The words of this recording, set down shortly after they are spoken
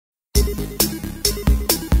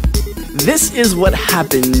This is what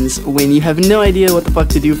happens when you have no idea what the fuck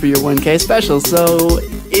to do for your 1K special, so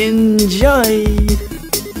enjoy!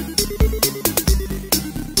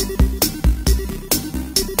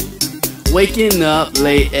 Waking up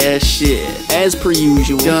late as shit, as per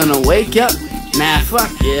usual. Gonna wake up? Nah,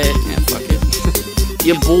 fuck it. Nah, fuck it.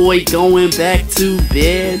 Your boy going back to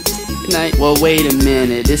bed. Good night. Well, wait a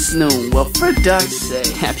minute, it's noon. Well, for duck's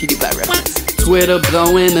sake, happy to buy reference. Twitter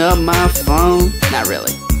blowing up my phone. Not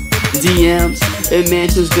really. DMs and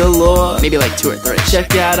mentions galore. Maybe like 2 or 3.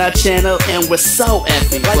 Check out our channel and we're so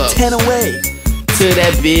effing close. Like 10 away to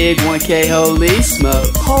that big 1K, holy smoke.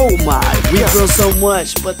 Oh my, we grow so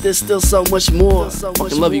much, but there's still so much more. I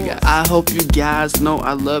love you guys. I hope you guys know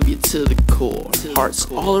I love you to the core. Hearts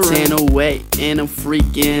all around. 10 away, and I'm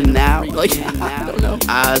freaking out. Like, I don't know.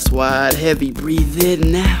 Eyes wide, heavy, breathe in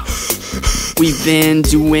now. We've been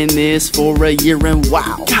doing this for a year and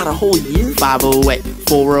wow. Got a whole year? 5 away,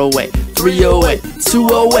 4 away, 3 away, 2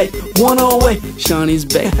 away, 1 away. Shawnee's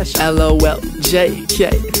back. LOL,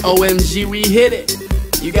 JK. OMG, we hit it.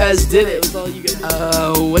 You guys did it. It was all you guys.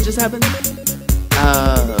 What just happened?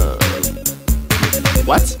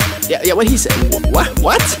 What? Yeah, what he said. What?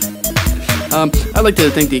 I'd like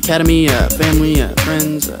to thank the Academy, family,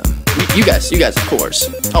 friends, you guys, of course.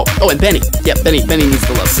 Oh, and Benny. Yeah, Benny needs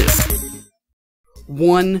the love too.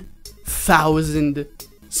 1,000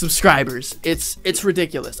 subscribers. It's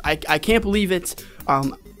ridiculous. I can't believe it.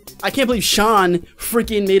 I can't believe Sean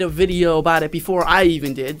freaking made a video about it before I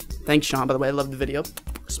even did. Thanks, Sean, by the way. I love the video.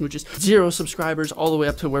 Smooches. 0 subscribers all the way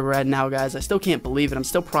up to where we're at now, guys. I still can't believe it. I'm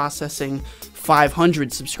still processing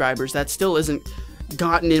 500 subscribers. That still isn't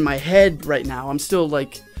gotten in my head right now. I'm still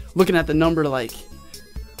like looking at the number like,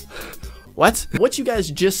 what? What you guys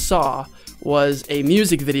just saw was a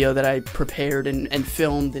music video that I prepared and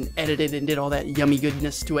filmed and edited and did all that yummy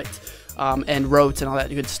goodness to it, and wrote and all that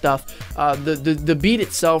good stuff. The beat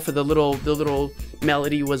itself for the little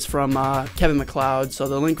melody was from Kevin MacLeod, so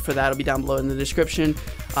the link for that will be down below in the description.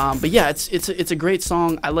 But yeah, it's a great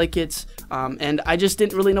song. I like it, and I just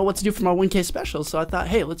didn't really know what to do for my 1K special, so I thought,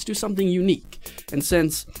 hey, let's do something unique. And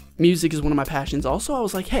since music is one of my passions also, I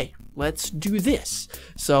was like, hey, let's do this.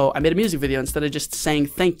 So I made a music video instead of just saying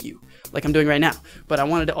thank you like I'm doing right now, but I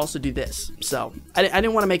wanted to also do this. So I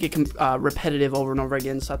didn't want to make it repetitive over and over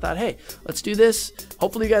again, so I thought, hey, let's do this.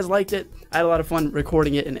 Hopefully you guys liked it. I had a lot of fun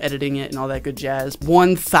recording it and editing it and all that good jazz.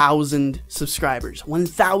 1,000 subscribers,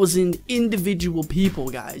 1,000 individual people,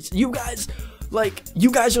 guys. You guys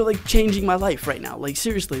are like changing my life right now. Like,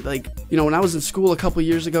 seriously, like, you know, when I was in school a couple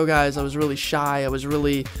years ago, guys, I was really shy. I was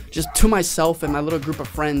really just to myself and my little group of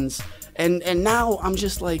friends, and now I'm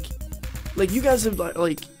just like you guys have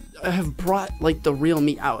brought like the real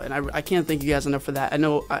me out, and I can't thank you guys enough for that. I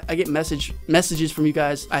know I get messages from you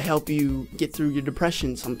guys. I help you get through your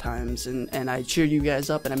depression sometimes, and I cheer you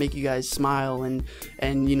guys up, and I make you guys smile, and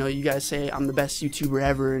you know, you guys say I'm the best YouTuber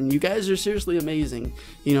ever, and you guys are seriously amazing.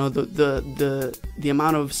 You know, the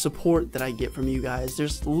amount of support that I get from you guys.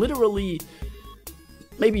 There's literally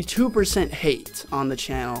maybe 2% hate on the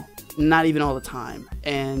channel, not even all the time,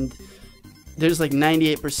 and there's like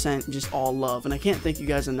 98% just all love, and I can't thank you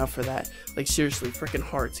guys enough for that. Like, seriously, freaking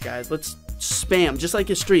hearts, guys. Let's spam, just like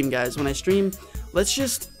a stream, guys. When I stream, let's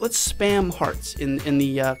spam hearts in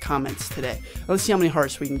the comments today. Let's see how many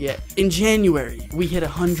hearts we can get. In January, we hit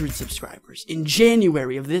 100 subscribers. In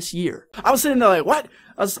January of this year. I was sitting there like, what?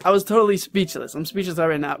 I was totally speechless. I'm speechless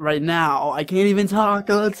right now. I can't even talk.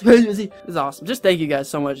 Oh, it's crazy. This is awesome. Just thank you guys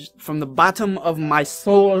so much from the bottom of my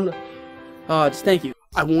soul. Just thank you.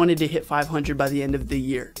 I wanted to hit 500 by the end of the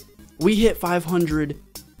year. We hit 500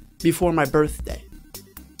 before my birthday.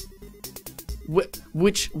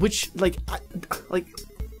 Which like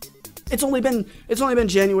it's only been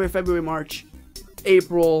January, February, March,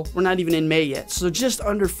 April. We're not even in May yet. So just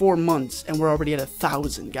under 4 months and we're already at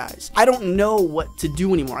 1,000, guys. I don't know what to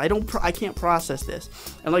do anymore. I can't process this.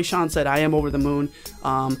 And like Sean said, I am over the moon.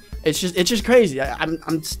 It's just crazy.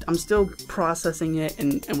 I'm still processing it,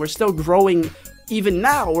 and we're still growing. Even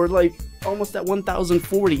now, we're like almost at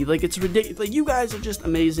 1,040. Like, it's ridiculous. Like, you guys are just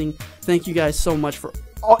amazing. Thank you guys so much for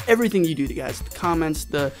everything you do, guys. The comments,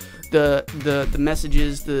 the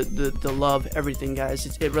messages, the love, everything, guys.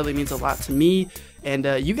 It really means a lot to me, and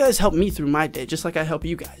you guys help me through my day, just like I help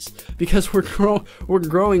you guys, because we're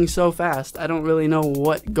growing so fast. I don't really know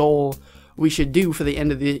what goal we should do for the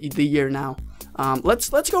end of the year now. Let's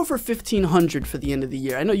go for 1,500 for the end of the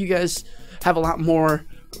year. I know you guys have a lot more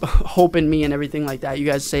hope in me and everything like that. You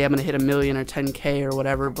guys say I'm gonna hit 1 million or 10K or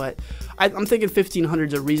whatever, but I'm thinking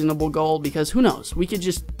 1,500 is a reasonable goal, because who knows, we could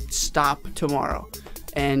just stop tomorrow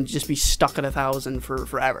and just be stuck at 1,000 for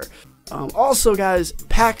forever. Also, guys,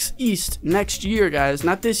 PAX East next year, guys,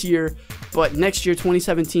 not this year, but next year,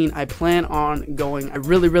 2017, I plan on going. I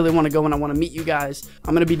really, really want to go, and I want to meet you guys.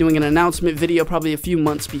 I'm going to be doing an announcement video probably a few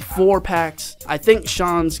months before PAX. I think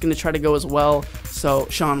Sean's going to try to go as well. So,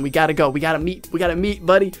 Sean, we got to go. We got to meet. We got to meet,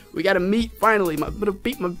 buddy. We got to meet finally. I'm going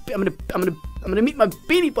to meet my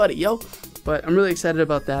beanie buddy, yo. But I'm really excited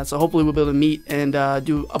about that, so hopefully we'll be able to meet and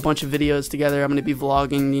do a bunch of videos together. I'm going to be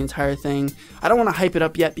vlogging the entire thing. I don't want to hype it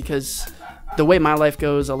up yet because the way my life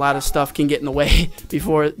goes, a lot of stuff can get in the way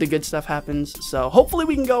before the good stuff happens. So hopefully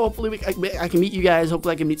we can go. Hopefully I can meet you guys.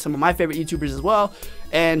 Hopefully I can meet some of my favorite YouTubers as well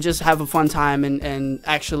and just have a fun time and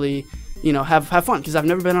actually, you know, have fun, because I've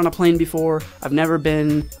never been on a plane before. I've never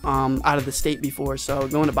been out of the state before, so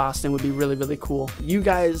going to Boston would be really, really cool. You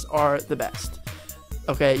guys are the best.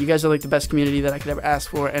 Okay, you guys are like the best community that I could ever ask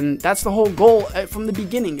for, and that's the whole goal from the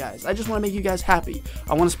beginning, guys. I just want to make you guys happy.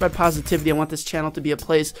 I want to spread positivity. I want this channel to be a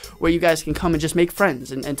place where you guys can come and just make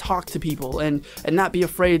friends and talk to people and not be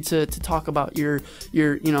afraid to talk about your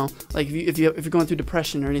you know, like if you're going through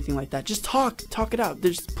depression or anything like that. Just talk it out.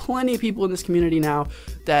 There's plenty of people in this community now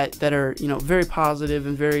that are, you know, very positive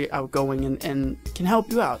and very outgoing and can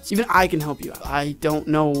help you out. Even I can help you out. I don't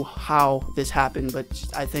know how this happened, but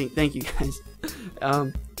thank you guys.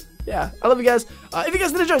 Yeah, I love you guys. If you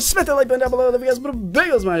guys did enjoy, smash that like button down below. I love you guys. Put a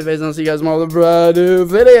big old smiley face, and I'll see you guys tomorrow with a brand new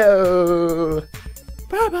video.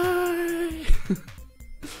 Bye bye.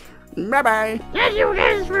 Bye bye. Thank you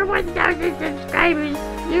guys for 1,000 subscribers.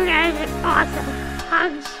 You guys are awesome.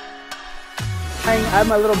 Hugs. I have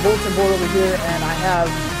my little bulletin board over here, and I have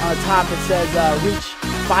on the top it says reach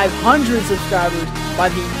 500 subscribers by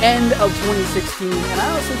the end of 2016, and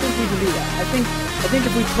I also think we can do that. I think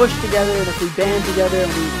if we push together and if we band together and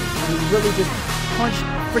we really just punch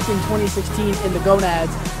freaking 2016 in the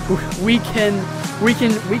gonads, we can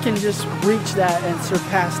just reach that and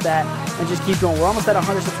surpass that and just keep going. We're almost at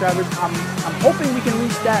 100 subscribers. I'm hoping we can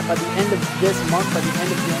reach that by the end of this month, by the end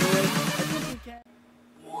of January. I think we can.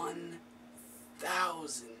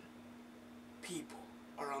 1,000 people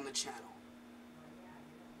are on the channel.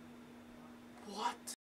 What?